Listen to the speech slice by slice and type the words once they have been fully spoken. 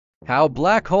How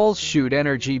black holes shoot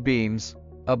energy beams.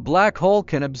 A black hole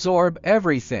can absorb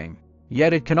everything,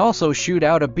 yet it can also shoot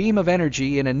out a beam of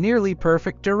energy in a nearly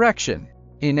perfect direction.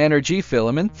 In energy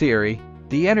filament theory,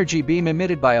 the energy beam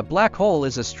emitted by a black hole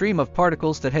is a stream of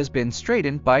particles that has been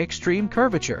straightened by extreme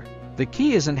curvature. The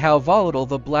key isn't how volatile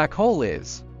the black hole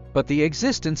is, but the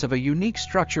existence of a unique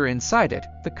structure inside it,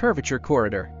 the curvature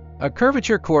corridor. A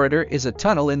curvature corridor is a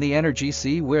tunnel in the energy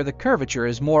sea where the curvature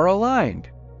is more aligned.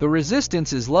 The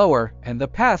resistance is lower and the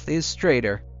path is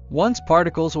straighter. Once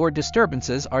particles or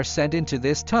disturbances are sent into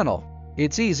this tunnel,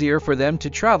 it's easier for them to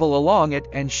travel along it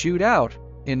and shoot out.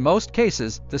 In most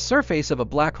cases, the surface of a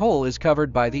black hole is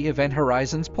covered by the event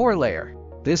horizon's pore layer.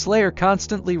 This layer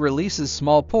constantly releases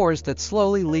small pores that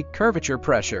slowly leak curvature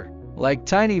pressure, like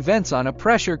tiny vents on a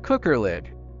pressure cooker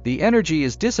lid. The energy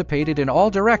is dissipated in all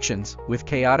directions with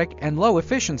chaotic and low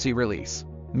efficiency release,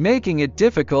 making it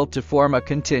difficult to form a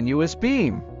continuous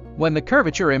beam. When the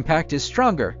curvature impact is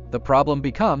stronger, the problem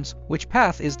becomes which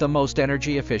path is the most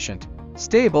energy efficient,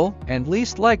 stable, and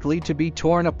least likely to be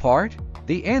torn apart?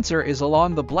 The answer is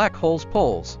along the black hole's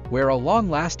poles, where a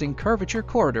long-lasting curvature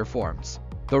corridor forms.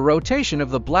 The rotation of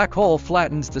the black hole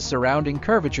flattens the surrounding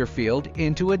curvature field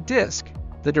into a disk.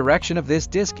 The direction of this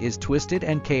disk is twisted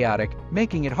and chaotic,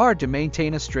 making it hard to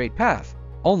maintain a straight path.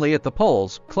 Only at the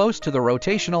poles, close to the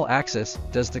rotational axis,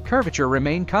 does the curvature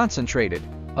remain concentrated,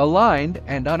 aligned,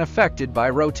 and unaffected by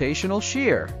rotational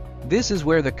shear. This is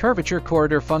where the curvature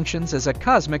corridor functions as a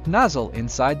cosmic nozzle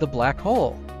inside the black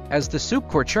hole. As the soup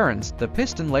core churns, the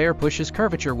piston layer pushes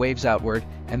curvature waves outward,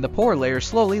 and the pore layer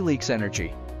slowly leaks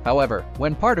energy. However,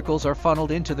 when particles are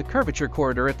funneled into the curvature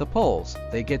corridor at the poles,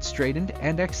 they get straightened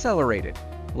and accelerated,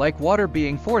 like water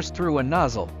being forced through a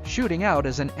nozzle, shooting out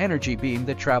as an energy beam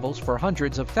that travels for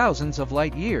hundreds of thousands of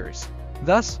light years.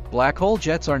 Thus, black hole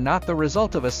jets are not the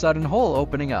result of a sudden hole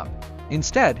opening up.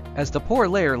 Instead, as the pore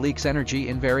layer leaks energy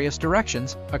in various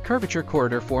directions, a curvature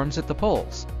corridor forms at the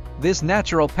poles. This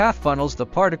natural path funnels the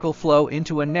particle flow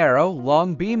into a narrow,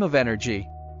 long beam of energy.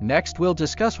 Next, we'll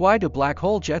discuss why do black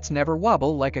hole jets never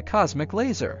wobble like a cosmic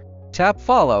laser. Tap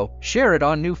follow, share it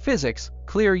on New Physics,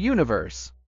 Clear Universe.